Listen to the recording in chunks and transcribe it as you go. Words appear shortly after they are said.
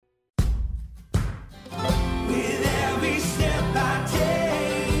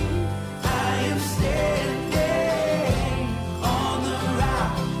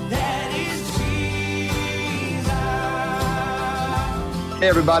Hey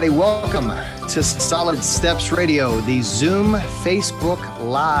everybody, welcome to Solid Steps Radio, the Zoom Facebook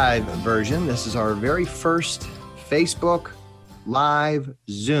Live version. This is our very first Facebook Live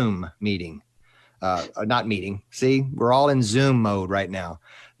Zoom meeting. Not meeting. See, we're all in Zoom mode right now.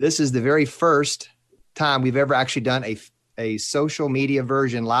 This is the very first time we've ever actually done a social media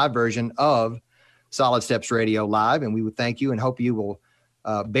version, live version of Solid Steps Radio Live. And we would thank you and hope you will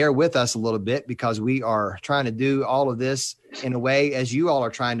bear with us a little bit, because we are trying to do all of this in a way as you all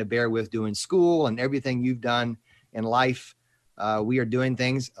are trying to bear with doing school and everything you've done in life. We are doing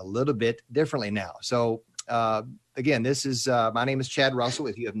things a little bit differently now. So again, this is my name is Chad Russell.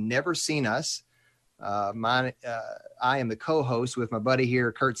 If you have never seen us, I am the co-host with my buddy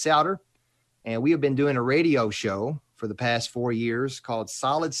here, Kurt Souter, and we have been doing a radio show for the past 4 years called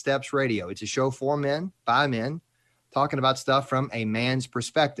Solid Steps Radio. It's a show for men, by men, talking about stuff from a man's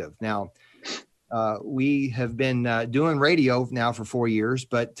perspective. Now, we have been doing radio now for 4 years,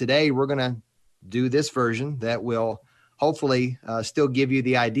 but today we're going to do this version that will hopefully still give you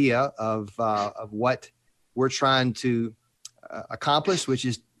the idea of what we're trying to accomplish, which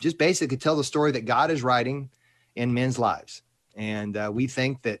is just basically tell the story that God is writing in men's lives. And we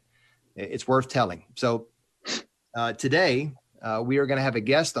think that it's worth telling. So today we are going to have a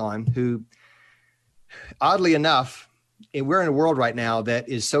guest on who, oddly enough, we're in a world right now that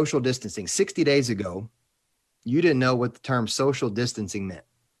is social distancing. 60 days ago, you didn't know what the term social distancing meant.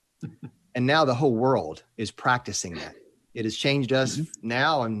 And now the whole world is practicing that. It has changed us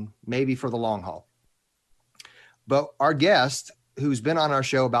now and maybe for the long haul. But our guest, who's been on our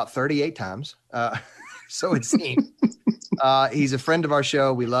show about 38 times, so it seems, he's a friend of our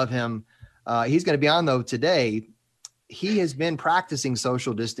show. We love him. He's going to be on, though, today. He has been practicing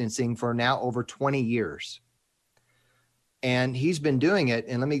social distancing for now over 20 years. And he's been doing it.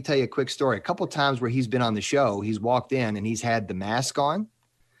 And let me tell you a quick story. A couple of times where he's been on the show, he's walked in and he's had the mask on,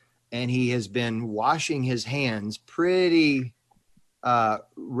 and he has been washing his hands pretty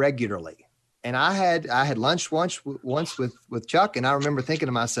regularly. And I had lunch once with Chuck, and I remember thinking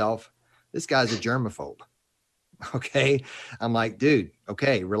to myself, this guy's a germaphobe. Okay. I'm like, dude,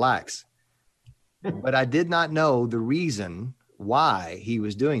 okay, relax. But I did not know the reason why he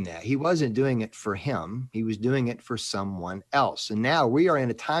was doing that. He wasn't doing it for him. He was doing it for someone else. And now we are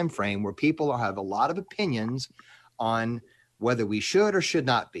in a time frame where people have a lot of opinions on whether we should or should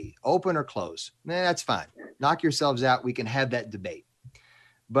not be open or closed. That's fine. Knock yourselves out. We can have that debate.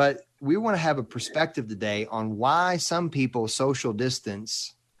 But we want to have a perspective today on why some people social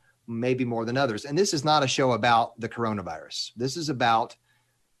distance maybe more than others. And this is not a show about the coronavirus. This is about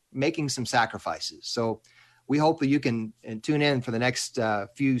making some sacrifices. So we hope that you can tune in for the next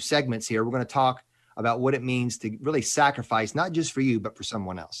few segments here. We're going to talk about what it means to really sacrifice, not just for you, but for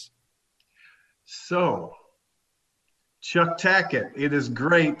someone else. So, Chuck Tackett, it is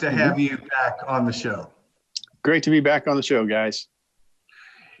great to have you back on the show. Great to be back on the show, guys.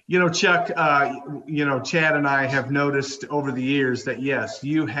 You know, Chuck, Chad and I have noticed over the years that, yes,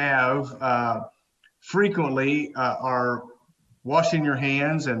 you have frequently are washing your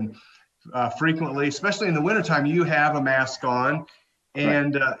hands, and frequently, especially in the wintertime, you have a mask on.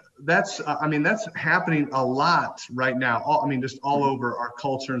 And that's happening a lot right now. Just all over our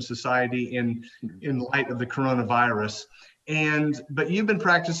culture and society in light of the coronavirus. But you've been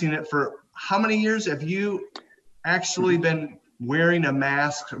practicing it for how many years? Have you actually been wearing a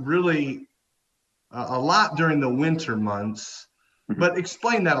mask really a lot during the winter months? But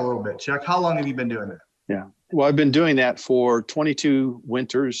explain that a little bit, Chuck. How long have you been doing that? Yeah. Well, I've been doing that for 22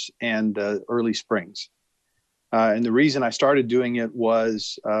 winters and early springs. And the reason I started doing it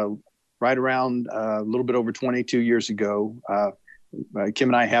was right around a little bit over 22 years ago. Kim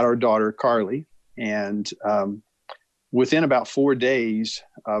and I had our daughter, Carly, and within about 4 days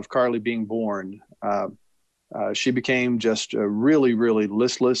of Carly being born, she became just really, really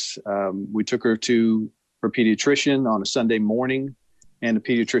listless. We took her to her pediatrician on a Sunday morning, and the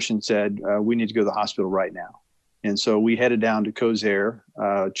pediatrician said, we need to go to the hospital right now. And so we headed down to Cosair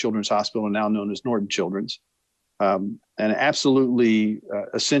Children's Hospital, now known as Norton Children's, an absolutely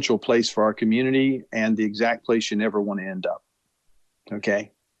essential place for our community and the exact place you never want to end up.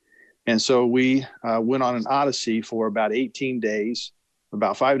 Okay. And so we went on an odyssey for about 18 days.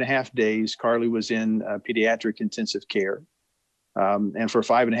 About 5.5 days, Carly was in pediatric intensive care. And for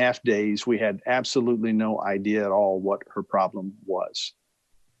 5.5 days, we had absolutely no idea at all what her problem was.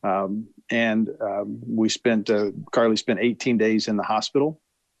 Carly spent 18 days in the hospital.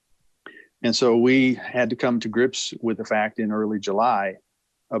 And so we had to come to grips with the fact in early July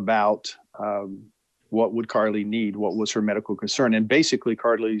about what would Carly need, what was her medical concern. And basically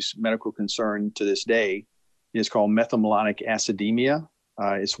Carly's medical concern to this day is called methylmalonic acidemia.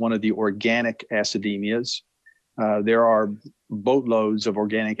 It's one of the organic acidemias. There are boatloads of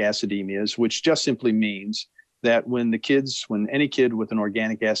organic acidemias, which just simply means that when any kid with an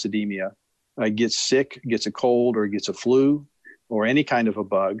organic acidemia gets sick, gets a cold, or gets a flu, or any kind of a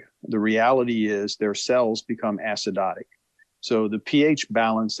bug, the reality is their cells become acidotic. So the pH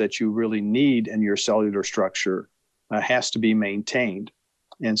balance that you really need in your cellular structure has to be maintained.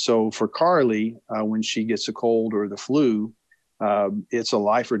 And so for Carly, when she gets a cold or the flu, it's a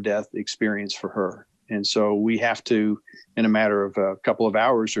life or death experience for her. And so we have to, in a matter of a couple of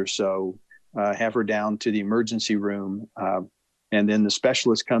hours or so, have her down to the emergency room. And then the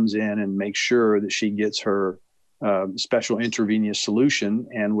specialist comes in and makes sure that she gets her special intravenous solution.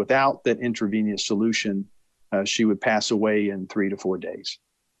 And without that intravenous solution, she would pass away in 3 to 4 days.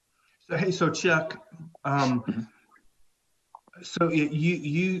 So Chuck, so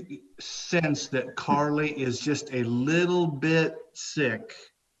you sense that Carly is just a little bit sick,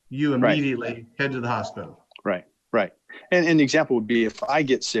 you immediately head to the hospital. Right. And the example would be if I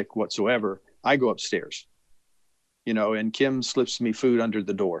get sick whatsoever, I go upstairs, and Kim slips me food under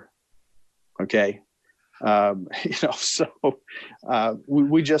the door. Okay. So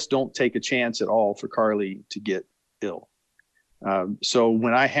we just don't take a chance at all for Carly to get ill. So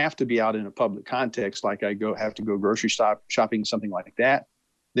when I have to be out in a public context, like I have to go grocery shopping, something like that,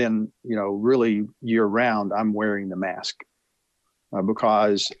 then, really year round, I'm wearing the mask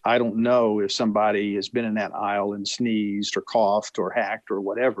because I don't know if somebody has been in that aisle and sneezed or coughed or hacked or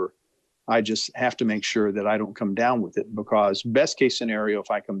whatever. I just have to make sure that I don't come down with it, because best case scenario, if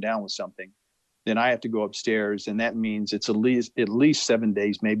I come down with something, then I have to go upstairs. And that means it's at least 7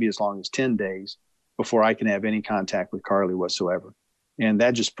 days, maybe as long as 10 days before I can have any contact with Carly whatsoever. And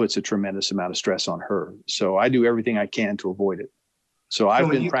that just puts a tremendous amount of stress on her. So I do everything I can to avoid it. So I've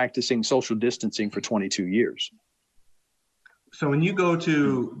been practicing social distancing for 22 years. So when you go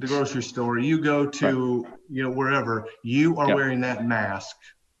to the grocery store, you go to, wherever, you are wearing that mask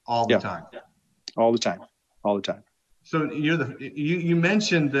all the time. All the time. So you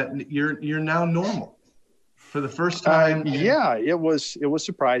mentioned that you're now normal for the first time. It was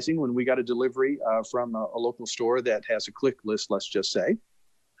surprising when we got a delivery from a local store that has a click list, let's just say,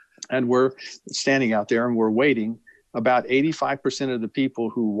 and we're standing out there and we're waiting. About 85% of the people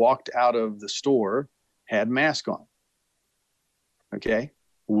who walked out of the store had masks on. Okay,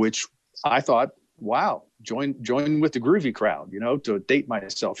 which I thought, wow, join with the groovy crowd, to date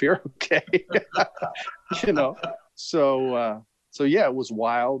myself here. Okay, So it was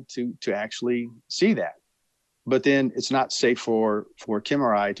wild to actually see that. But then it's not safe for Kim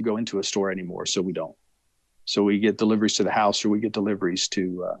or I to go into a store anymore, so we don't. So we get deliveries to the house, or we get deliveries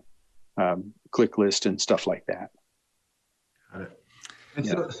to click list and stuff like that. Got it. And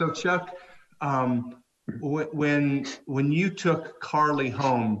so Chuck, when you took Carly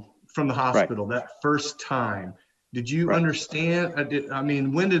home from the hospital that first time, did you understand?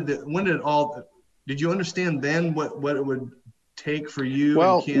 Did you understand then what it would take for you?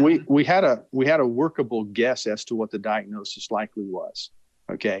 Well, we had a workable guess as to what the diagnosis likely was.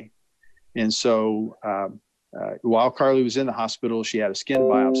 Okay, and so while Carly was in the hospital, she had a skin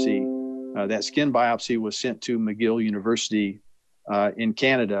biopsy. That skin biopsy was sent to McGill University in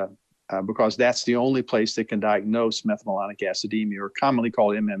Canada because that's the only place that can diagnose methylmalonic acidemia, or commonly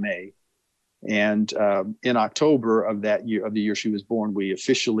called MMA. And in October of that year, of the year she was born, we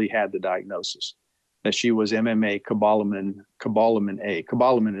officially had the diagnosis that she was MMA cobalamin A.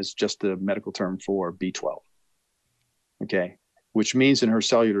 Cobalamin is just the medical term for B12. Okay, which means in her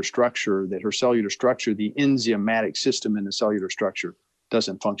cellular structure, the enzymatic system in the cellular structure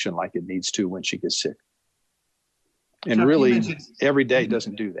doesn't function like it needs to when she gets sick. And Chuck, really, every day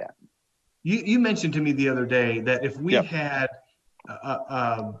doesn't do that. You mentioned to me the other day that if we had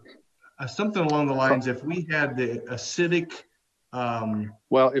something along the lines, if we had the acidic,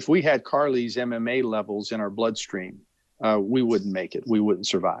 if we had Carly's MMA levels in our bloodstream, we wouldn't make it. We wouldn't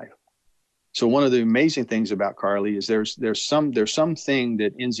survive. So one of the amazing things about Carly is there's something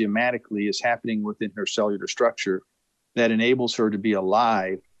that enzymatically is happening within her cellular structure that enables her to be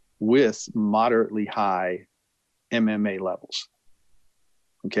alive with moderately high MMA levels.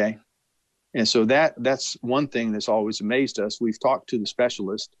 Okay. And so that's one thing that's always amazed us. We've talked to the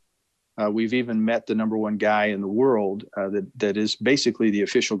specialist. We've even met the number one guy in the world that is basically the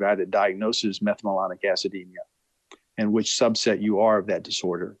official guy that diagnoses methylmalonic acidemia and which subset you are of that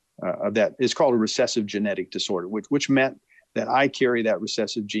disorder. It's called a recessive genetic disorder, which meant that I carry that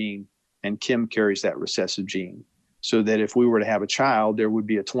recessive gene and Kim carries that recessive gene. So that if we were to have a child, there would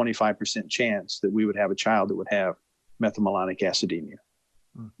be a 25% chance that we would have a child that would have methylmalonic acidemia.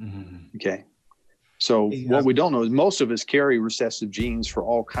 Mm-hmm. Okay. So what we don't know is most of us carry recessive genes for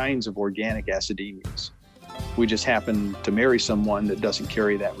all kinds of organic acidemias. We just happen to marry someone that doesn't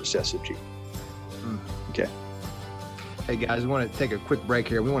carry that recessive gene. Okay. Hey guys, we want to take a quick break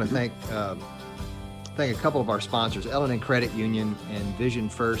here. We want to thank a couple of our sponsors, L&N Credit Union and Vision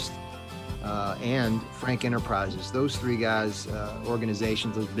First and Frank Enterprises. Those three guys,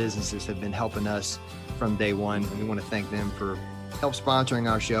 organizations, those businesses have been helping us from day one. And we want to thank them for help sponsoring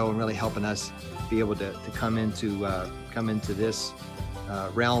our show and really helping us be able to come into this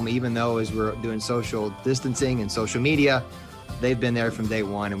realm, even though as we're doing social distancing and social media, they've been there from day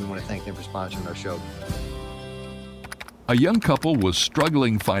one, and we want to thank them for sponsoring our show. A young couple was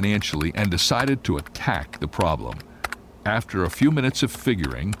struggling financially and decided to attack the problem. After a few minutes of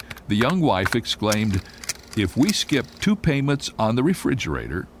figuring, the young wife exclaimed, "If we skip 2 payments on the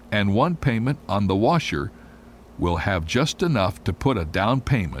refrigerator and 1 payment on the washer, we'll have just enough to put a down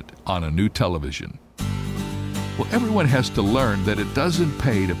payment on a new television." Well, everyone has to learn that it doesn't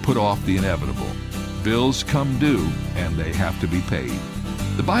pay to put off the inevitable. Bills come due, and they have to be paid.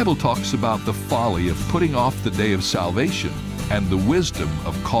 The Bible talks about the folly of putting off the day of salvation and the wisdom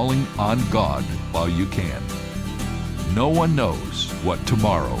of calling on God while you can. No one knows what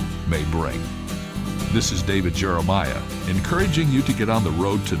tomorrow may bring. This is David Jeremiah, encouraging you to get on the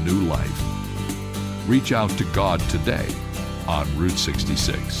road to new life. Reach out to God today on Route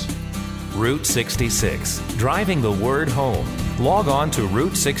 66. Route 66, driving the word home. Log on to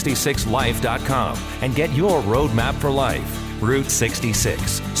Route66Life.com and get your roadmap for life. Route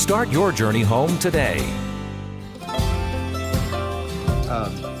 66. Start your journey home today.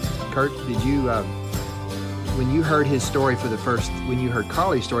 Kurt, did you, when you heard his story when you heard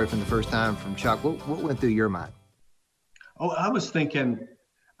Carly's story for the first time from Chuck, what went through your mind? Oh, I was thinking,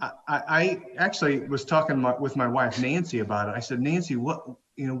 I actually was talking with my wife, Nancy, about it. I said, Nancy, what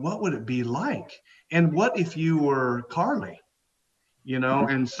would it be like? And what if you were Carly?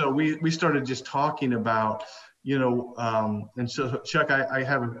 And so we started just talking about, and so Chuck, I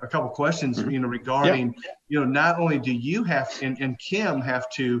have a couple questions, regarding, not only do you have and Kim have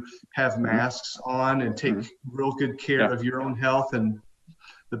to have masks on and take real good care of your own health and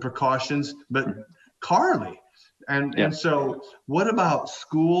the precautions, but Carly. And so what about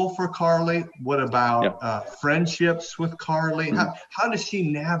school for Carly? What about friendships with Carly? How does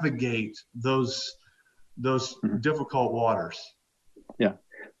she navigate those difficult waters? Yeah.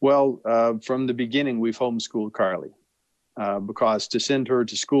 Well, from the beginning, we've homeschooled Carly because to send her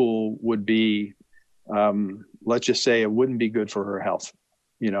to school would be, let's just say it wouldn't be good for her health,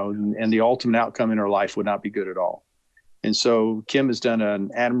 and the ultimate outcome in her life would not be good at all. And so Kim has done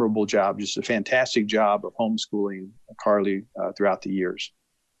an admirable job, just a fantastic job of homeschooling Carly throughout the years.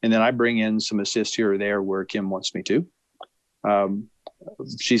 And then I bring in some assist here or there where Kim wants me to.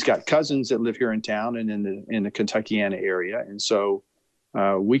 She's got cousins that live here in town and in the Kentuckiana area. And so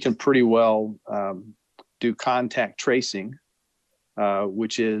we can pretty well do contact tracing,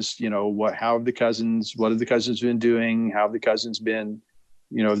 which is, what have the cousins been doing? How have the cousins been,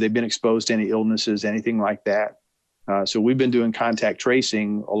 have they been exposed to any illnesses, anything like that? So we've been doing contact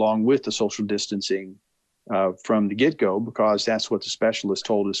tracing along with the social distancing from the get-go, because that's what the specialist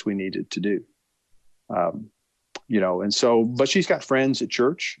told us we needed to do. And so, but she's got friends at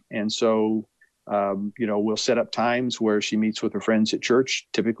church. And so, we'll set up times where she meets with her friends at church,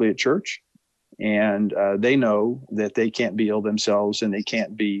 typically at church. And they know that they can't be ill themselves and they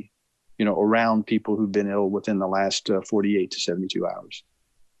can't be, around people who've been ill within the last 48 to 72 hours.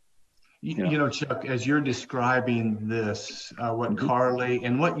 Chuck, as you're describing this, what Carly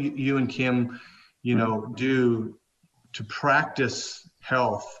and what you and Kim, do to practice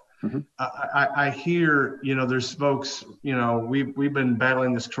health, I hear, there's folks, we've been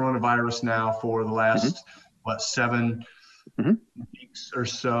battling this coronavirus now for the last, 7 weeks or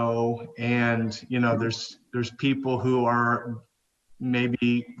so. And, there's people who are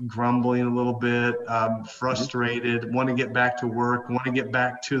maybe grumbling a little bit, frustrated, want to get back to work, want to get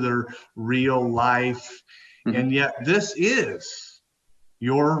back to their real life. And yet this is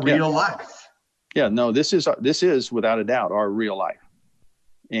your real life. Yeah, no, this is without a doubt our real life.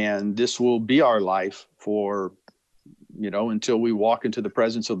 And this will be our life for, until we walk into the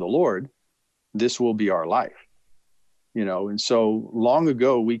presence of the Lord. This will be our life, and so long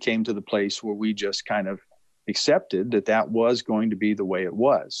ago we came to the place where we just kind of accepted that was going to be the way it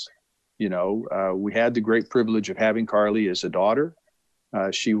was. We had the great privilege of having Carly as a daughter.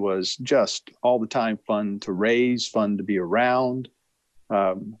 She was just all the time fun to raise, fun to be around.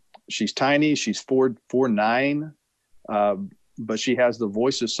 She's tiny. She's 4'9", but she has the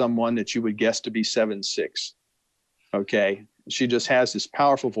voice of someone that you would guess to be 7'6". Okay. She just has this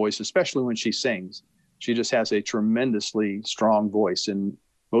powerful voice, especially when she sings. She just has a tremendously strong voice. And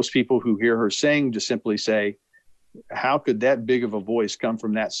most people who hear her sing just simply say, how could that big of a voice come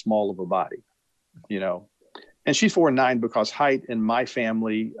from that small of a body? And she's 4'9" because height in my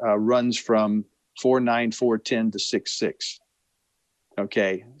family runs from 4'9", 4'10" to 6'6".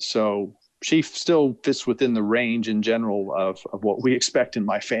 Okay. So she still fits within the range in general of what we expect in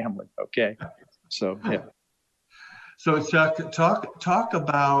my family. Okay. So, yeah. So Chuck, talk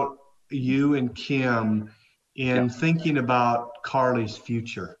about you and Kim in thinking about Carly's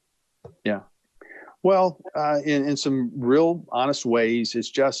future. Yeah. Well, in some real honest ways, it's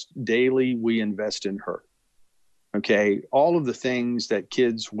just daily we invest in her. Okay. All of the things that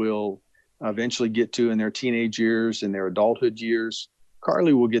kids will eventually get to in their teenage years and their adulthood years,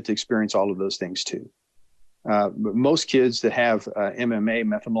 Carly will get to experience all of those things too. But most kids that have MMA,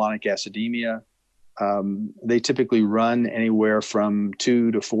 methylmalonic acidemia, they typically run anywhere from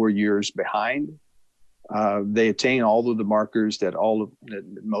 2 to 4 years behind. They attain all of the markers that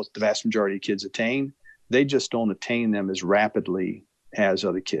the vast majority of kids attain. They just don't attain them as rapidly as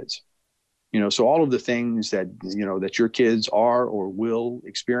other kids. So all of the things that, that your kids are or will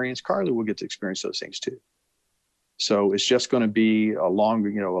experience, Carly will get to experience those things too. So it's just going to be a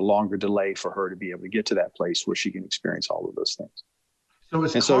longer delay for her to be able to get to that place where she can experience all of those things.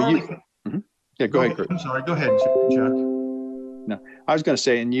 Yeah, go ahead, Kurt. I'm sorry. Go ahead, Chuck. No, I was going to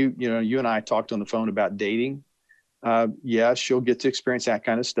say, and you and I talked on the phone about dating. Yeah, she'll get to experience that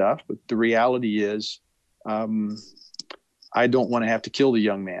kind of stuff. But the reality is, I don't want to have to kill the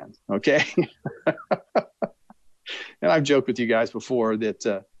young man. Okay. And I've joked with you guys before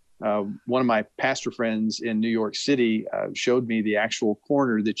that one of my pastor friends in New York City showed me the actual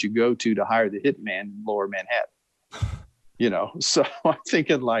corner that you go to hire the hitman in Lower Manhattan. So I'm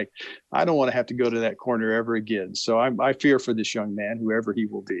thinking I don't want to have to go to that corner ever again. So I fear for this young man, whoever he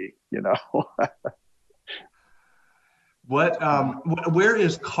will be, Where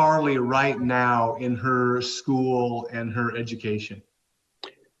is Carly right now in her school and her education?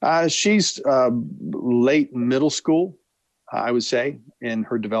 She's late middle school, I would say, in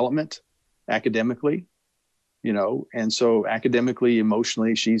her development academically, and so academically,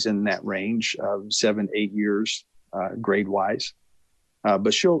 emotionally, she's in that range of 7-8 years. Grade wise,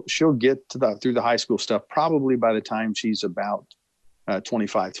 but she'll get through the high school stuff probably by the time she's about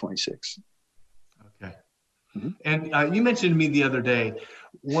 25, 26. Okay. Mm-hmm. And you mentioned to me the other day,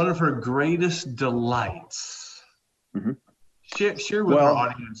 one of her greatest delights. Mm-hmm. Share with our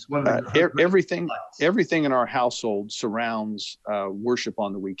audience. Everything in our household surrounds worship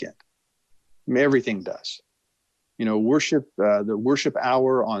on the weekend. Everything does. Worship. The worship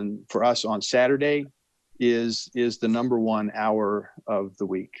hour for us on Saturday is the number one hour of the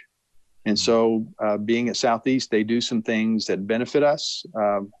week. And so being at Southeast, they do some things that benefit us.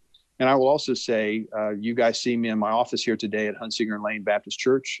 And I will also say, you guys see me in my office here today at Hunsinger Lane Baptist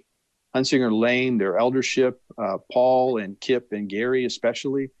Church. Hunsinger Lane, their eldership, Paul and Kip and Gary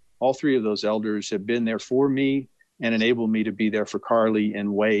especially, all three of those elders have been there for me and enabled me to be there for Carly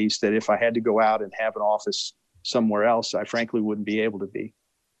in ways that if I had to go out and have an office somewhere else, I frankly wouldn't be able to be.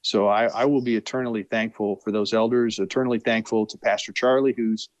 So I will be eternally thankful for those elders, eternally thankful to Pastor Charlie,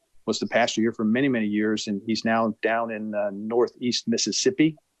 who was the pastor here for many, many years, and he's now down in Northeast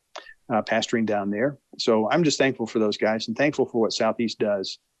Mississippi, pastoring down there. So I'm just thankful for those guys and thankful for what Southeast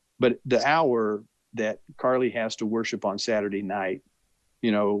does. But the hour that Carly has to worship on Saturday night,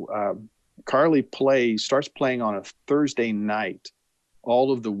 Carly starts playing on a Thursday night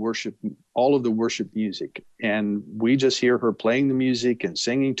all of the worship music, and we just hear her playing the music and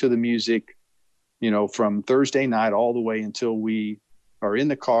singing to the music, from Thursday night all the way until we are in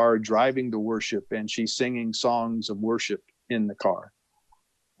the car driving to worship, and she's singing songs of worship in the car.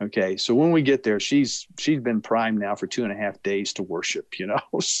 Okay, so when we get there, she's been primed now for 2.5 days to worship,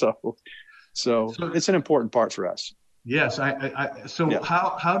 so it's an important part for us. Yes.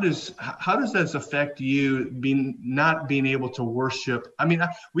 How does this affect you not being able to worship? I mean,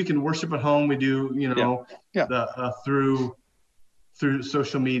 we can worship at home. We do, through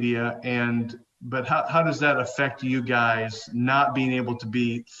social media but how does that affect you guys not being able to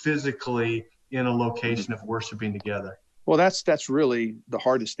be physically in a location of worshiping together? Well, that's really the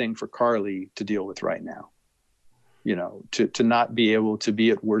hardest thing for Carly to deal with right now. To not be able to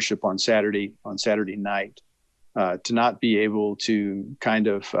be at worship on Saturday night. To not be able to kind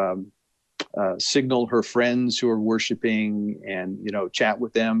of signal her friends who are worshiping and, chat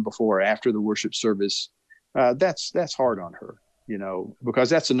with them before or after the worship service. That's hard on her, because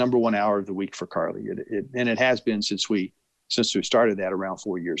that's the number one hour of the week for Carly. And it has been since we started that around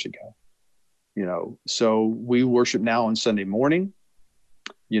 4 years ago. So we worship now on Sunday morning.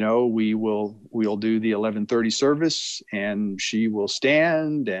 we'll do the 11:30 service, and she will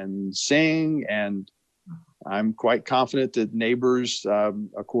stand and sing, and I'm quite confident that neighbors a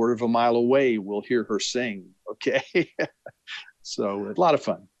quarter of a mile away will hear her sing. Okay. So a lot of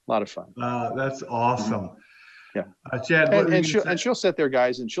fun. That's awesome. Yeah. Chad, and she'll sit there,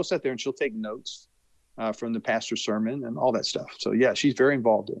 guys, and she'll sit there and she'll take notes from the pastor's sermon and all that stuff. So yeah, she's very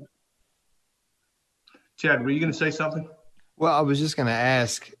involved in it. Chad, were you going to say something? Well, I was just going to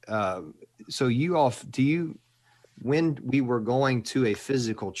ask, when we were going to a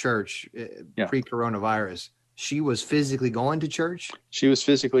physical church pre-coronavirus, she was physically going to church? She was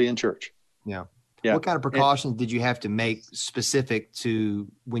physically in church. Yeah. Yeah. What kind of precautions did you have to make specific to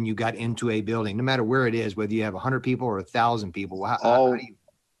when you got into a building, no matter where it is, whether you have 100 people or 1,000 people?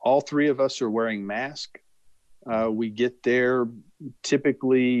 All three of us are wearing masks. We get there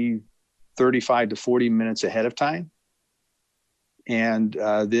typically 35 to 40 minutes ahead of time. And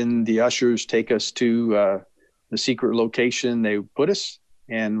then the ushers take us to the secret location they put us,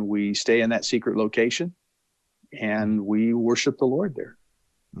 and we stay in that secret location, and we worship the Lord there.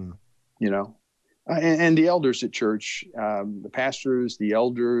 And the elders at church, the pastors, the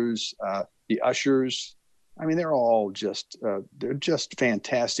elders, the ushers, I mean, they're all they're just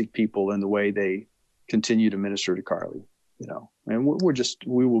fantastic people in the way they continue to minister to Carly, and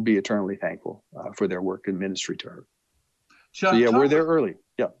we will be eternally thankful for their work and ministry to her. Chuck, so we're there early.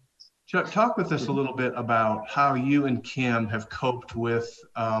 Yeah. Chuck, talk with us a little bit about how you and Kim have coped with,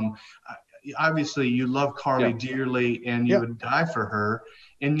 obviously you love Carly dearly and you would die for her,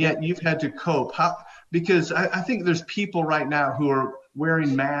 and yet you've had to cope. Because I think there's people right now who are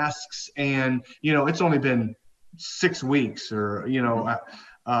wearing masks, and it's only been 6 weeks, or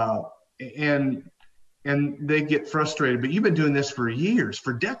and they get frustrated. But you've been doing this for years,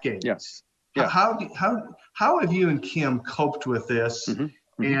 for decades. Yes. Yeah. How have you and Kim coped with this? Mm-hmm.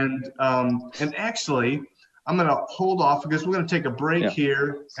 And actually, I'm going to hold off because we're going to take a break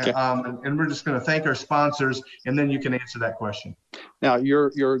here, and we're just going to thank our sponsors, and then you can answer that question. Now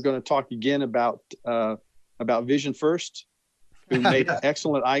you're going to talk again about Vision First, who make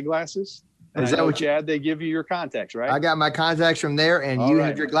excellent eyeglasses. Is that what Chad? They give you your contacts, right? I got my contacts from there, and you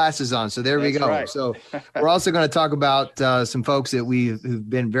have your glasses on. So there we go. Right. So we're also going to talk about some folks who've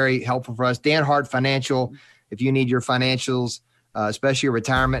been very helpful for us. Dan Hart Financial. If you need your financials, especially your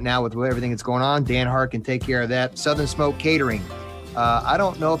retirement now with everything that's going on, Dan Hart can take care of that. Southern Smoke Catering. I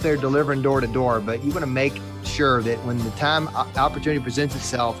don't know if they're delivering door to door, but you want to make sure that when the opportunity presents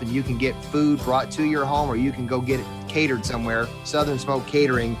itself and you can get food brought to your home, or you can go get it catered somewhere, Southern Smoke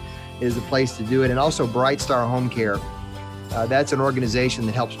Catering is the place to do it. And also Bright Star Home Care. That's an organization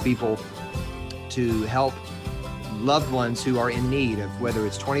that helps people to help loved ones who are in need of, whether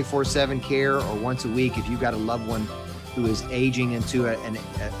it's 24/7 care or once a week. If you've got a loved one who is aging into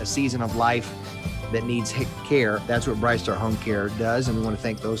a season of life that needs care, that's what Bright Star Home Care does. And we want to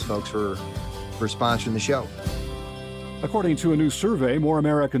thank those folks for sponsoring the show. According to a new survey, more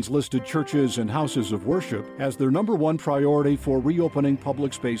Americans listed churches and houses of worship as their number one priority for reopening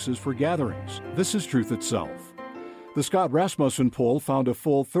public spaces for gatherings. This is Truth Itself. The Scott Rasmussen poll found a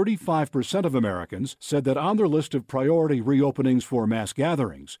full 35% of Americans said that on their list of priority reopenings for mass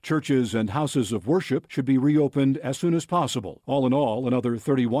gatherings, churches and houses of worship should be reopened as soon as possible. All in all, another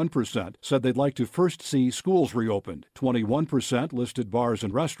 31% said they'd like to first see schools reopened. 21% listed bars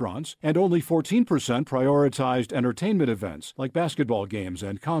and restaurants, and only 14% prioritized entertainment events like basketball games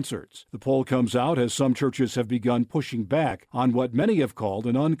and concerts. The poll comes out as some churches have begun pushing back on what many have called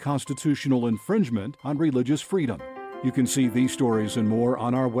an unconstitutional infringement on religious freedom. You can see these stories and more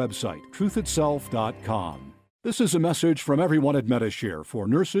on our website, truthitself.com. This is a message from everyone at Medi-Share for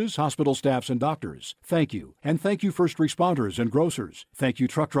nurses, hospital staffs, and doctors. Thank you. And thank you first responders and grocers. Thank you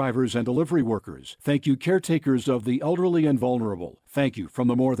truck drivers and delivery workers. Thank you caretakers of the elderly and vulnerable. Thank you from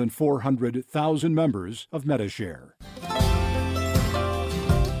the more than 400,000 members of Medi-Share.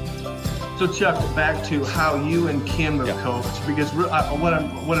 So Chuck, back to how you and Kim have coped, because what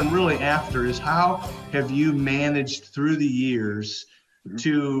I'm really after is how have you managed through the years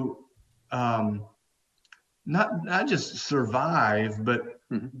to not just survive, but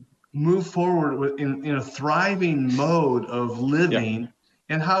move forward in a thriving mode of living,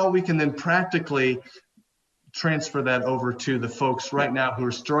 and how we can then practically transfer that over to the folks right now who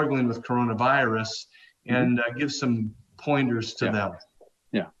are struggling with coronavirus, and give some pointers to them.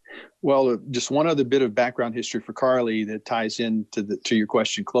 Well, just one other bit of background history for Carly that ties into your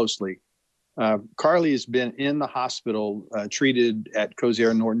question closely. Carly has been in the hospital, treated at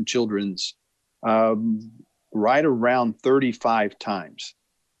Kosier Norton Children's right around 35 times.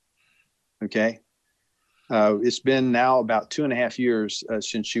 Okay. It's been now about 2.5 years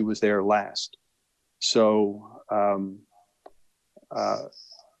since she was there last. So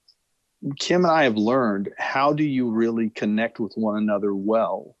Kim and I have learned, how do you really connect with one another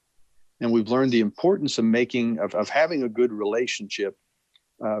well? And we've learned the importance of having a good relationship,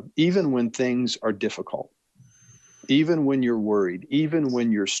 even when things are difficult, even when you're worried, even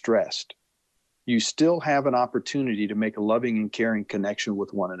when you're stressed. You still have an opportunity to make a loving and caring connection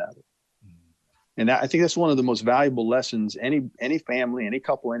with one another. And I think that's one of the most valuable lessons any family, any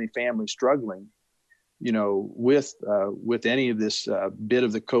couple, any family struggling, with any of this bit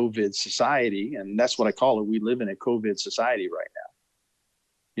of the COVID society. And that's what I call it. We live in a COVID society right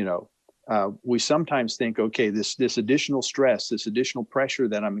now. We sometimes think, okay, this additional stress, this additional pressure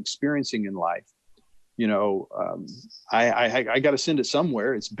that I'm experiencing in life, I got to send it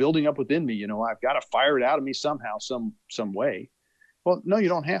somewhere. It's building up within me. I've got to fire it out of me somehow, some way. Well, no, you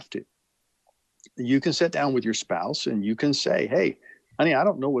don't have to. You can sit down with your spouse and you can say, hey, honey, I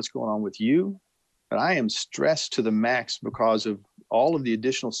don't know what's going on with you, but I am stressed to the max because of all of the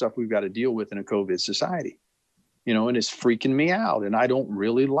additional stuff we've got to deal with in a COVID society, and it's freaking me out and I don't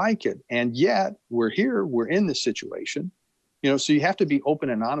really like it. And yet we're in this situation, so you have to be open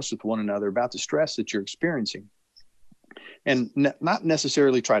and honest with one another about the stress that you're experiencing, and not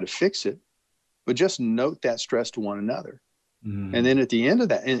necessarily try to fix it, but just note that stress to one another. Mm-hmm. And then at the end of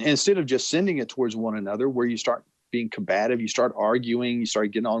that, and instead of just sending it towards one another, where you start being combative, you start arguing, you start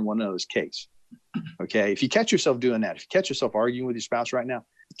getting on one another's case. Okay. If you catch yourself doing that, if you catch yourself arguing with your spouse right now,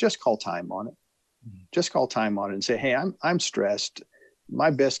 just call time on it. Just call time on it and say, hey, I'm stressed. My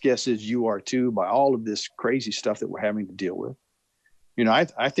best guess is you are too, by all of this crazy stuff that we're having to deal with.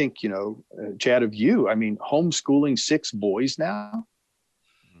 I think, Chad, of you, homeschooling 6 boys now.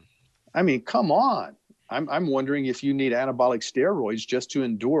 Come on. I'm wondering if you need anabolic steroids just to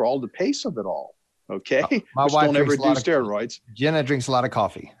endure all the pace of it all. Okay. My wife don't ever do steroids. Jenna drinks a lot of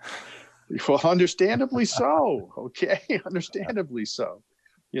coffee. Well, understandably so. Okay. Understandably so,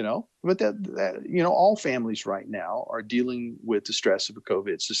 but that, all families right now are dealing with the stress of a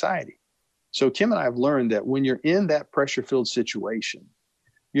COVID society. So Kim and I have learned that when you're in that pressure-filled situation,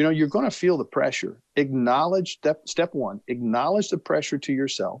 you're going to feel the pressure. Acknowledge step 1, acknowledge the pressure to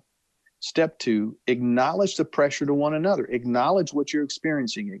yourself. Step 2, acknowledge the pressure to one another. Acknowledge what you're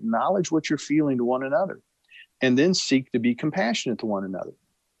experiencing. Acknowledge what you're feeling to one another. And then seek to be compassionate to one another.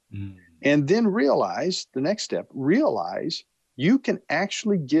 Mm. And then realize you can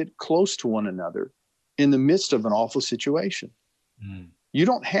actually get close to one another in the midst of an awful situation. Mm. You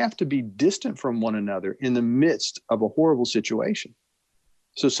don't have to be distant from one another in the midst of a horrible situation.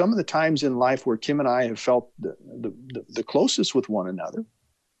 So some of the times in life where Kim and I have felt the closest with one another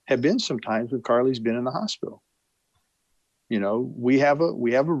have been some times when Carly's been in the hospital. We have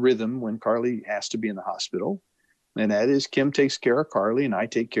a rhythm when Carly has to be in the hospital, and that is Kim takes care of Carly and I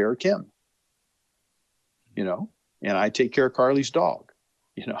take care of Kim. And I take care of Carly's dog.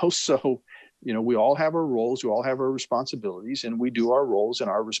 So we all have our roles, we all have our responsibilities, and we do our roles and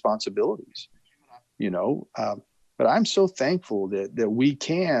our responsibilities. But I'm so thankful that we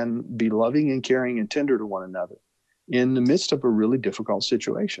can be loving and caring and tender to one another in the midst of a really difficult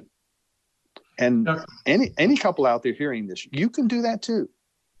situation. And any couple out there hearing this, you can do that too.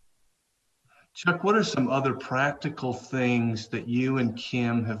 Chuck, what are some other practical things that you and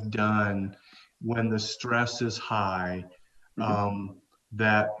Kim have done when the stress is high,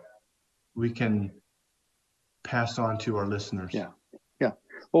 that we can pass on to our listeners? Yeah.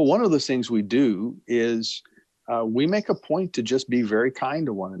 Well, one of the things we do is we make a point to just be very kind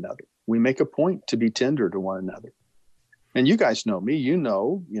to one another. We make a point to be tender to one another. And you guys know me,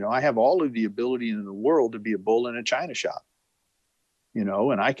 I have all of the ability in the world to be a bull in a china shop,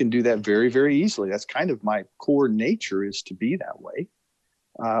 and I can do that very, very easily. That's kind of my core nature, is to be that way.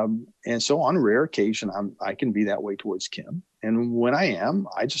 And so on rare occasion, I can be that way towards Kim. And when I am,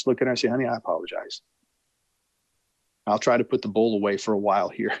 I just look at her and say, honey, I apologize. I'll try to put the bowl away for a while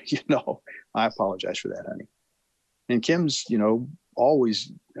here. I apologize for that, honey. And Kim's,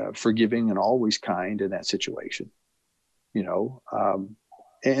 always forgiving and always kind in that situation.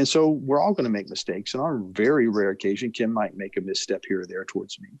 And so we're all going to make mistakes. And on a very rare occasion, Kim might make a misstep here or there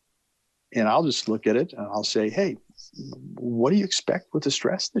towards me. And I'll just look at it and I'll say, hey, what do you expect with the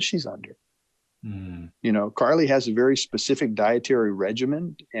stress that she's under? Mm. Carly has a very specific dietary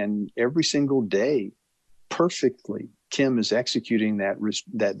regimen, and every single day, perfectly, Kim is executing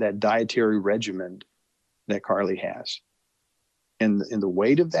that dietary regimen that Carly has. And the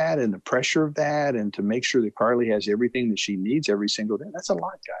weight of that and the pressure of that, and to make sure that Carly has everything that she needs every single day, that's a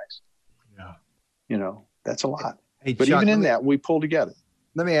lot, guys. Yeah. That's a lot. Hey, but Chuck, even in that, we pull together.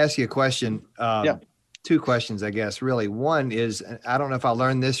 Let me ask you a question. Yeah. two questions, I guess, really. One is, I don't know if I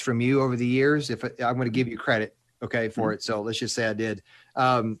learned this from you over the years, if I'm going to give you credit, okay, for it. So let's just say I did.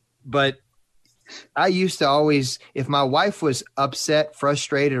 But I used to always, if my wife was upset,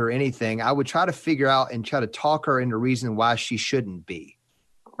 frustrated, or anything, I would try to figure out and try to talk her into reason why she shouldn't be.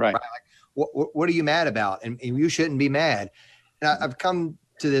 Right. Like, what are you mad about? And you shouldn't be mad. And I've come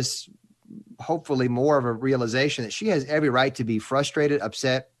to this, hopefully more of a realization that she has every right to be frustrated,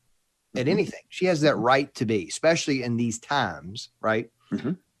 upset at anything. She has that right to be, especially in these times, right?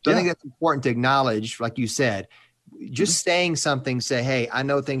 Mm-hmm. So I think that's important to acknowledge, like you said, just saying something, say, hey, I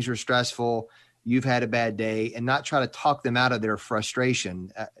know things are stressful. You've had a bad day, and not try to talk them out of their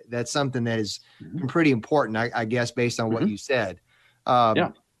frustration. That's something that is pretty important, I guess, based on what you said.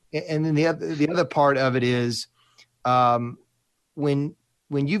 And then the other part of it is when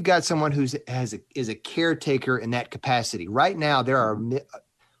you've got someone is a caretaker in that capacity. Right now, there are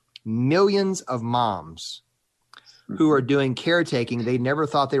millions of moms who are doing caretaking they never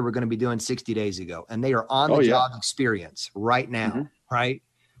thought they were going to be doing 60 days ago, and they are on the job experience right now, right?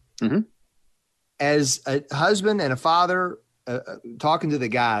 Mm-hmm. As a husband and a father, talking to the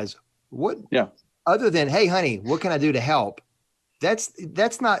guys, other than, hey, honey, what can I do to help?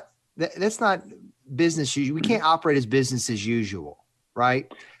 That's not business usual. We can't operate as business as usual,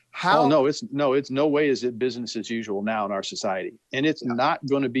 right? It's no way is it business as usual now in our society. And it's not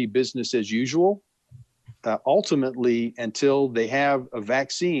going to be business as usual ultimately until they have a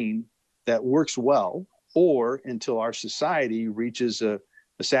vaccine that works well, or until our society reaches a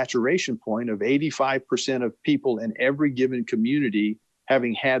saturation point of 85% of people in every given community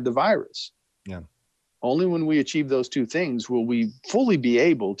having had the virus. Yeah. Only when we achieve those two things will we fully be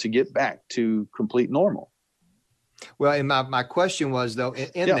able to get back to complete normal. Well, and my question was, though,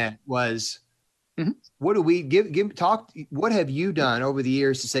 that was, what do we what have you done over the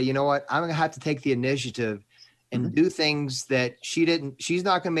years to say, you know what, I'm going to have to take the initiative and do things that she's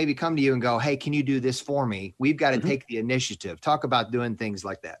not going to maybe come to you and go, hey, can you do this for me? We've got to take the initiative. Talk about doing things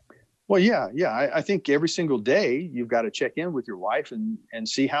like that. Well, yeah. I think every single day you've got to check in with your wife and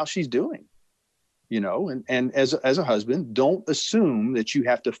see how she's doing, and as a husband, don't assume that you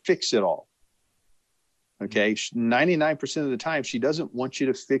have to fix it all. Okay. 99% of the time, she doesn't want you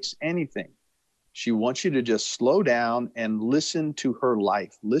to fix anything. She wants you to just slow down and listen to her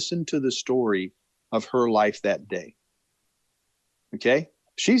life. Listen to the story of her life that day. Okay.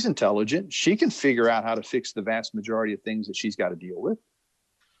 She's intelligent. She can figure out how to fix the vast majority of things that she's got to deal with.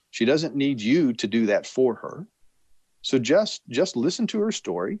 She doesn't need you to do that for her. So just listen to her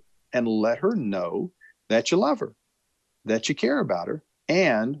story and let her know that you love her, that you care about her,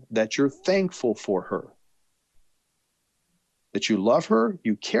 and that you're thankful for her. That you love her,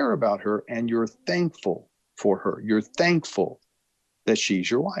 you care about her, and you're thankful for her. You're thankful that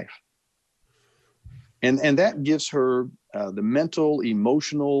she's your wife. And that gives her the mental,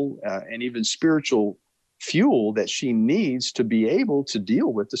 emotional, and even spiritual fuel that she needs to be able to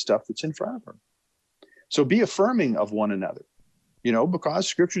deal with the stuff that's in front of her. So be affirming of one another, because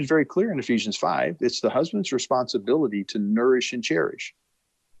scripture is very clear in Ephesians 5. It's the husband's responsibility to nourish and cherish.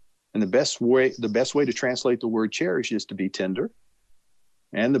 And the best way to translate the word cherish is to be tender.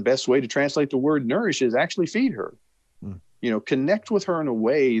 And the best way to translate the word nourish is actually feed her. Connect with her in a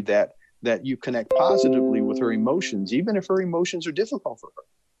way that you connect positively with her emotions, even if her emotions are difficult for her.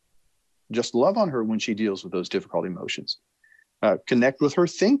 Just love on her when she deals with those difficult emotions. Connect with her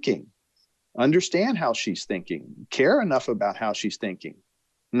thinking. Understand how she's thinking. Care enough about how she's thinking.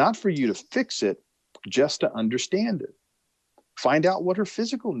 Not for you to fix it, just to understand it. Find out what her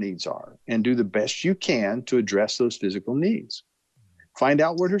physical needs are and do the best you can to address those physical needs. Find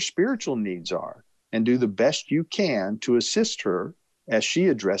out what her spiritual needs are and do the best you can to assist her as she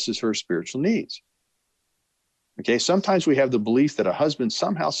addresses her spiritual needs. Okay, sometimes we have the belief that a husband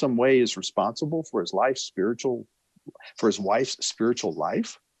somehow, some way is responsible for his wife's spiritual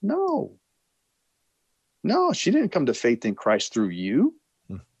life. No, she didn't come to faith in Christ through you.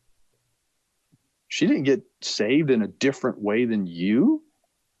 She didn't get saved in a different way than you.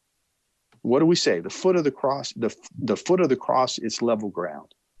 What do we say? The foot of the cross, the foot of the cross is level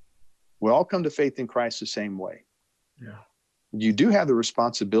ground. We all come to faith in Christ the same way. Yeah. You do have the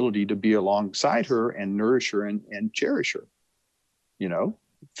responsibility to be alongside her and nourish her and cherish her.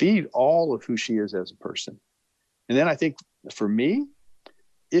 Feed all of who she is as a person. And then I think for me,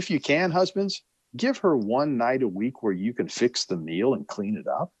 if you can, husbands, give her one night a week where you can fix the meal and clean it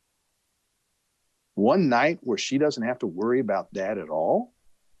up. One night where she doesn't have to worry about that at all.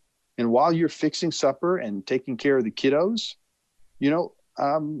 And while you're fixing supper and taking care of the kiddos,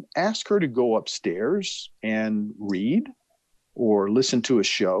 ask her to go upstairs and read or listen to a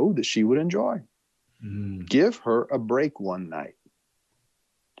show that she would enjoy. Give her a break one night.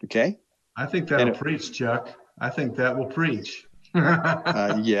 Okay? I think that'll preach, Chuck. I think that will preach.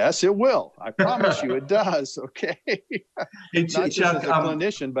 Yes, it will. I promise you it does. Okay. Hey, Not just Chuck, as a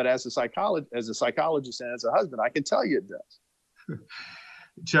clinician, but as a psychologist and as a husband, I can tell you it does.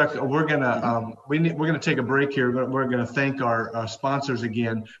 Chuck, we're gonna take a break here. We're gonna thank our sponsors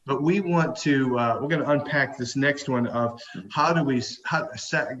again, but we want to we're gonna unpack this next one of how do we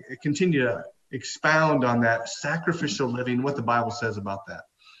continue to expound on that sacrificial living, what the Bible says about that.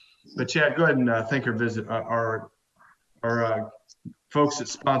 But Chad, go ahead and thank our folks that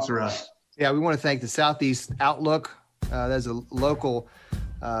sponsor us. Yeah, we want to thank the Southeast Outlook. There's a local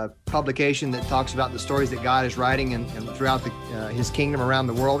publication that talks about the stories that God is writing and throughout his kingdom around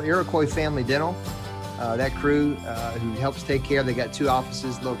the world. Iroquois Family Dental, that crew who helps take care. They got 2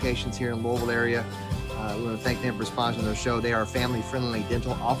 locations here in Louisville area. We want to thank them for sponsoring their show. They are a family-friendly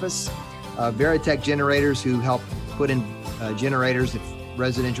dental office. Veritech Generators, who help put in generators, if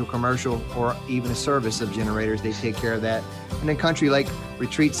residential, commercial, or even a service of generators, they take care of that. And then Country Lake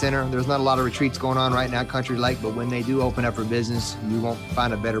Retreat Center. There's not a lot of retreats going on right now, Country Lake, but when they do open up for business, you won't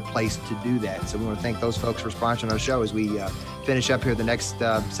find a better place to do that. So we want to thank those folks for sponsoring our show as we finish up here the next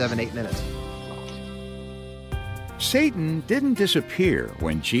 7-8 minutes. Satan didn't disappear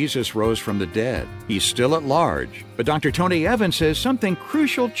when Jesus rose from the dead. He's still at large. But Dr. Tony Evans says something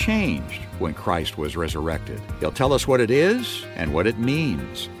crucial changed when Christ was resurrected. He'll tell us what it is and what it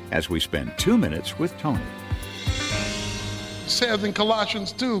means as we spend 2 minutes with Tony. It says in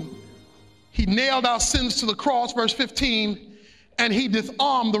Colossians 2, he nailed our sins to the cross, verse 15, and he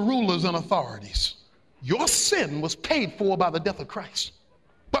disarmed the rulers and authorities. Your sin was paid for by the death of Christ.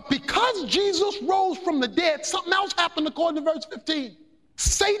 But because Jesus rose from the dead, something else happened according to verse 15.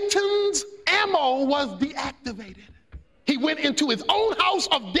 Satan's ammo was deactivated. He went into his own house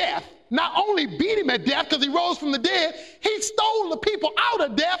of death, not only beat him at death because he rose from the dead, he stole the people out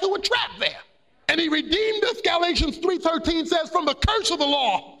of death who were trapped there. And he redeemed us, Galatians 3:13 says, from the curse of the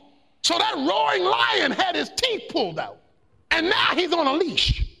law. So that roaring lion had his teeth pulled out. And now he's on a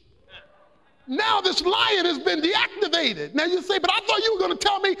leash. Now this lion has been deactivated. Now you say, but I thought you were going to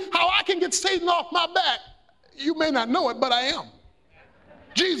tell me how I can get Satan off my back. You may not know it, but I am.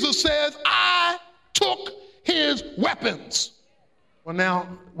 Jesus says, I took his weapons. Well, now,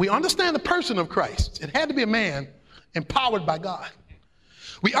 we understand the person of Christ. It had to be a man empowered by God.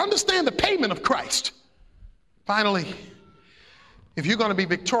 We understand the payment of Christ. Finally, if you're going to be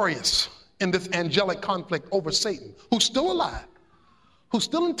victorious in this angelic conflict over Satan, who's still alive, who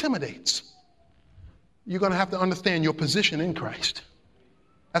still intimidates, you're going to have to understand your position in Christ.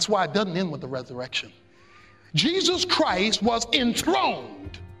 That's why it doesn't end with the resurrection. Jesus Christ was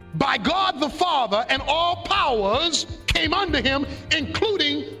enthroned by God the Father, and all powers came under him,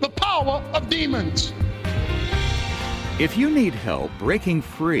 including the power of demons. If you need help breaking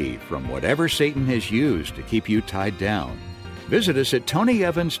free from whatever Satan has used to keep you tied down, visit us at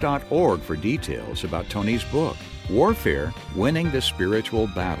tonyevans.org for details about Tony's book, Warfare: Winning the Spiritual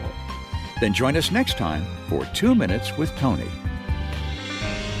Battle. Then join us next time for 2 Minutes with Tony.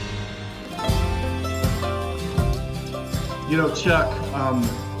 You know, Chuck,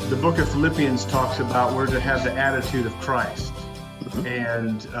 the book of Philippians talks about we're to have the attitude of Christ,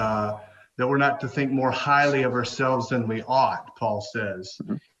 and that we're not to think more highly of ourselves than we ought, Paul says.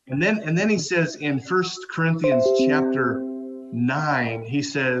 And then he says in 1 Corinthians chapter 9, he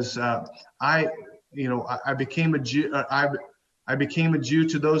says, I became a Jew. I became a Jew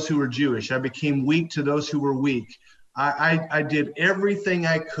to those who were Jewish. I became weak to those who were weak. I did everything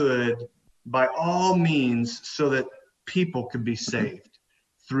I could by all means so that people could be saved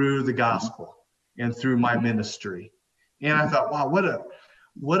through the gospel and through my ministry. And I thought, wow,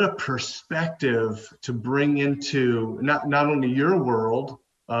 what a perspective to bring into not only your world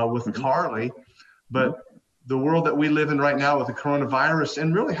with Carly, but the world that we live in right now with the coronavirus.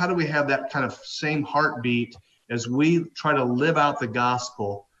 And really, how do we have that kind of same heartbeat as we try to live out the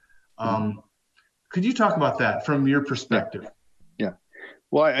gospel? Could you talk about that from your perspective? Yeah.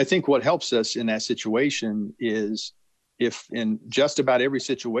 Well, I think what helps us in that situation is if in just about every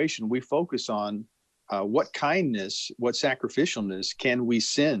situation we focus on what kindness, what sacrificialness can we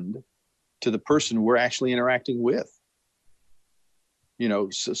send to the person we're actually interacting with? You know,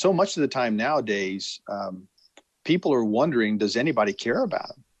 so much of the time nowadays, people are wondering, does anybody care about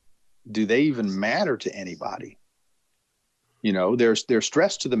them? Do they even matter to anybody? You know, they're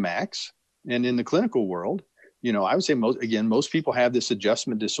stressed to the max. And in the clinical world, you know, I would say most people have this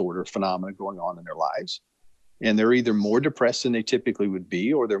adjustment disorder phenomena going on in their lives. And they're either more depressed than they typically would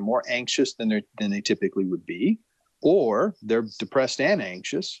be, or they're more anxious than they typically would be, or they're depressed and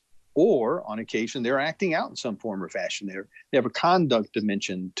anxious, or on occasion, they're acting out in some form or fashion. They have a conduct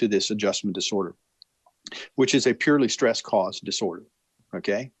dimension to this adjustment disorder, which is a purely stress-caused disorder,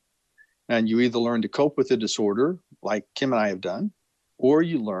 okay? And you either learn to cope with the disorder, like Kim and I have done, or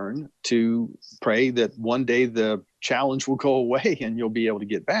you learn to pray that one day the challenge will go away and you'll be able to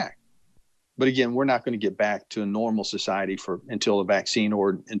get back. But again, we're not going to get back to a normal society until a vaccine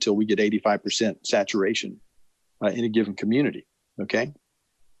or until we get 85% saturation in a given community, okay,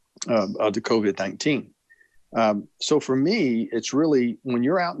 of the COVID-19. So for me, it's really when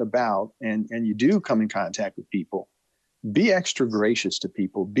you're out and about and you do come in contact with people, be extra gracious to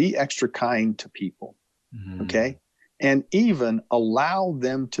people, be extra kind to people, okay? And even allow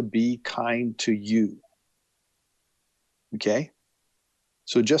them to be kind to you, okay?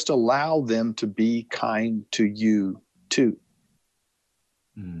 So just allow them to be kind to you too.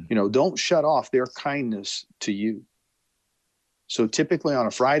 You know, don't shut off their kindness to you. So typically on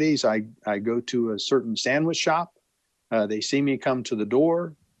a Fridays, I go to a certain sandwich shop. They see me come to the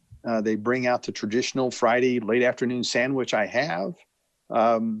door. They bring out the traditional Friday late afternoon sandwich I have.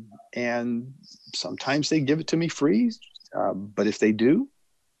 And sometimes they give it to me free. But if they do,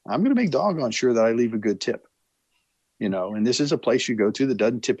 I'm going to make doggone sure that I leave a good tip. You know, and this is a place you go to that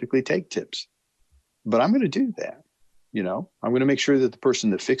doesn't typically take tips. But I'm going to do that. You know, I'm going to make sure that the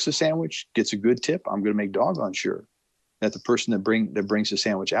person that fixes the sandwich gets a good tip. I'm going to make doggone sure that the person that brings the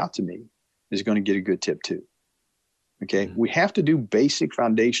sandwich out to me is going to get a good tip too. Okay. We have to do basic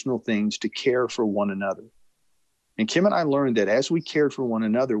foundational things to care for one another. And Kim and I learned that as we cared for one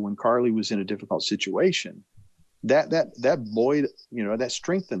another when Carly was in a difficult situation, that buoyed, you know, that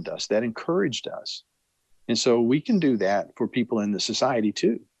strengthened us, that encouraged us. And so we can do that for people in the society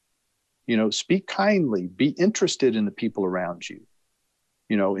too. You know, speak kindly, be interested in the people around you.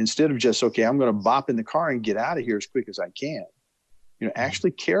 You know, instead of just, okay, I'm going to bop in the car and get out of here as quick as I can. You know,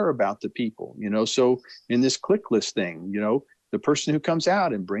 actually care about the people, you know. So in this click list thing, you know, the person who comes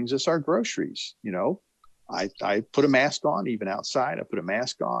out and brings us our groceries, you know, I put a mask on even outside. I put a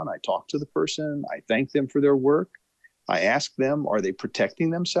mask on. I talk to the person. I thank them for their work. I ask them, are they protecting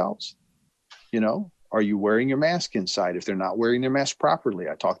themselves? You know, are you wearing your mask inside? If they're not wearing their mask properly,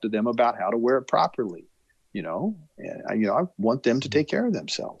 I talk to them about how to wear it properly. You know, and I want them to take care of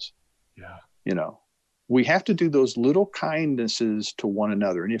themselves. Yeah. You know, we have to do those little kindnesses to one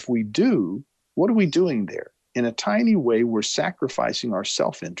another. And if we do, what are we doing there? In a tiny way, we're sacrificing our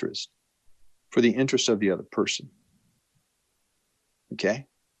self-interest for the interest of the other person. Okay.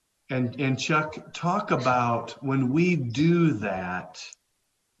 And Chuck, talk about when we do that,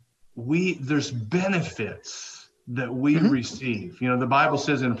 there's benefits that we receive. You know, the Bible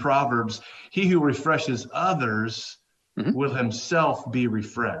says in Proverbs, he who refreshes others will himself be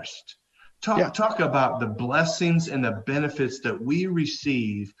refreshed. Talk about the blessings and the benefits that we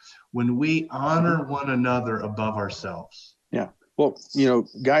receive when we honor one another above ourselves. Yeah. Well, you know,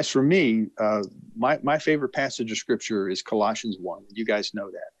 guys, for me, my favorite passage of scripture is Colossians 1. You guys know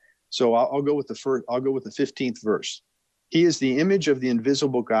that. So I'll go with the 15th verse. He is the image of the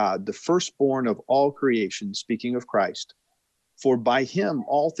invisible God, the firstborn of all creation, speaking of Christ. For by him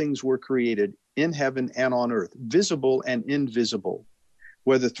all things were created in heaven and on earth, visible and invisible.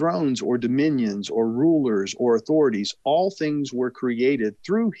 Whether thrones or dominions or rulers or authorities, all things were created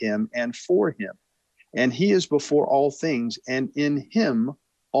through him and for him. And he is before all things, and in him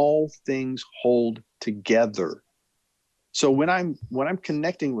all things hold together. So when I'm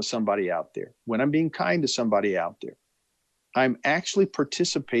connecting with somebody out there, when I'm being kind to somebody out there, I'm actually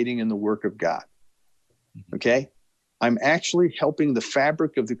participating in the work of God. Okay? I'm actually helping the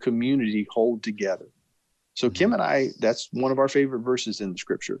fabric of the community hold together. So Kim and I, that's one of our favorite verses in the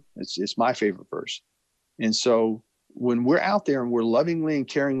scripture. It's my favorite verse. And so when we're out there and we're lovingly and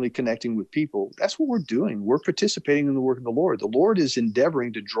caringly connecting with people, that's what we're doing. We're participating in the work of the Lord. The Lord is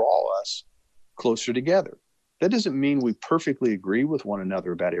endeavoring to draw us closer together. That doesn't mean we perfectly agree with one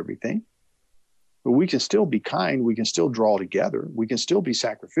another about everything. But we can still be kind. We can still draw together. We can still be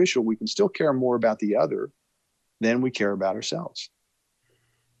sacrificial. We can still care more about the other than we care about ourselves.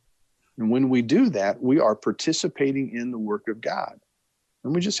 And when we do that, we are participating in the work of God.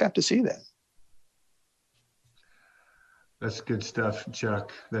 And we just have to see that. That's good stuff,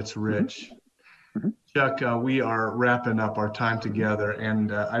 Chuck. That's rich. Chuck, we are wrapping up our time together.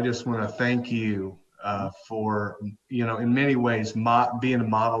 And I just want to thank you for, you know, in many ways, being a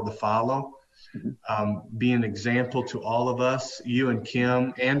model to follow. Be an example to all of us, you and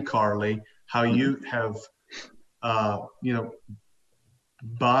Kim and Carly, how you have,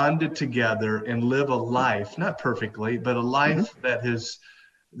 bonded together and live a life, not perfectly, but a life that has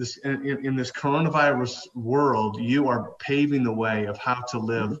this in this coronavirus world, you are paving the way of how to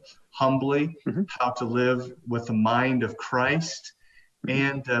live humbly, how to live with the mind of Christ,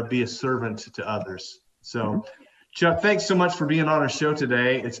 and be a servant to others. So, Chuck, thanks so much for being on our show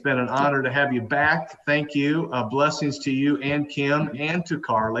today. It's been an honor to have you back. Thank you. Blessings to you and Kim and to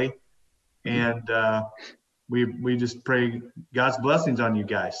Carly. And we just pray God's blessings on you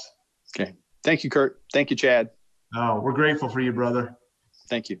guys. Okay. Thank you, Kurt. Thank you, Chad. Oh, we're grateful for you, brother.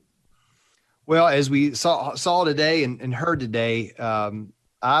 Thank you. Well, as we saw today and heard today,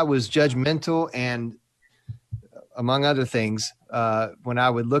 I was judgmental and, among other things, when I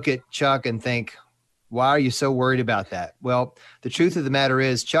would look at Chuck and think, why are you so worried about that? Well, the truth of the matter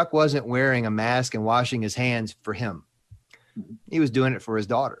is Chuck wasn't wearing a mask and washing his hands for him. He was doing it for his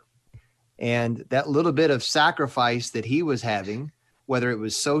daughter. And that little bit of sacrifice that he was having, whether it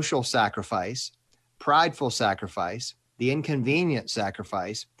was social sacrifice, prideful sacrifice, the inconvenient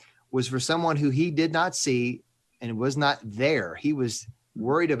sacrifice, was for someone who he did not see and was not there. He was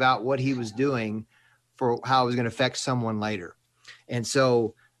worried about what he was doing for how it was going to affect someone later. And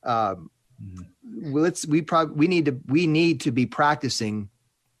so we need to be practicing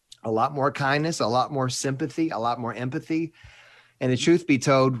a lot more kindness, a lot more sympathy, a lot more empathy. And the truth be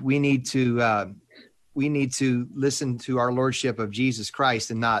told, we need to listen to our lordship of Jesus Christ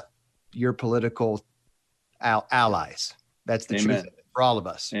and not your political allies. That's the truth for all of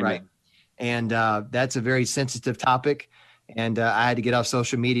us. Amen. Right. And that's a very sensitive topic. And I had to get off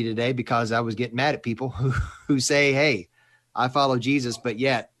social media today because I was getting mad at people who say, hey, I follow Jesus, but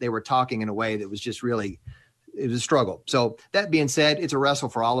yet they were talking in a way that was just really, it was a struggle. So that being said, it's a wrestle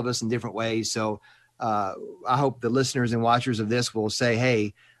for all of us in different ways. So I hope the listeners and watchers of this will say,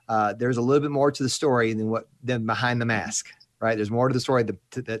 hey, there's a little bit more to the story than behind the mask, right? There's more to the story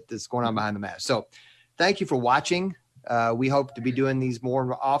that's going on behind the mask. So thank you for watching. We hope to be doing these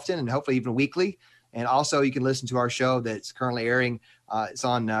more often and hopefully even weekly. And also you can listen to our show that's currently airing. It's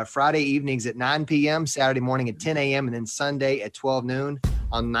on Friday evenings at 9 p.m., Saturday morning at 10 a.m., and then Sunday at 12 noon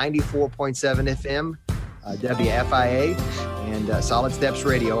on 94.7 FM, WFIA, and Solid Steps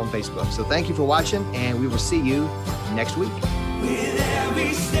Radio on Facebook. So thank you for watching, and we will see you next week. With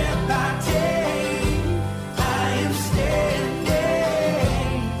every step I take.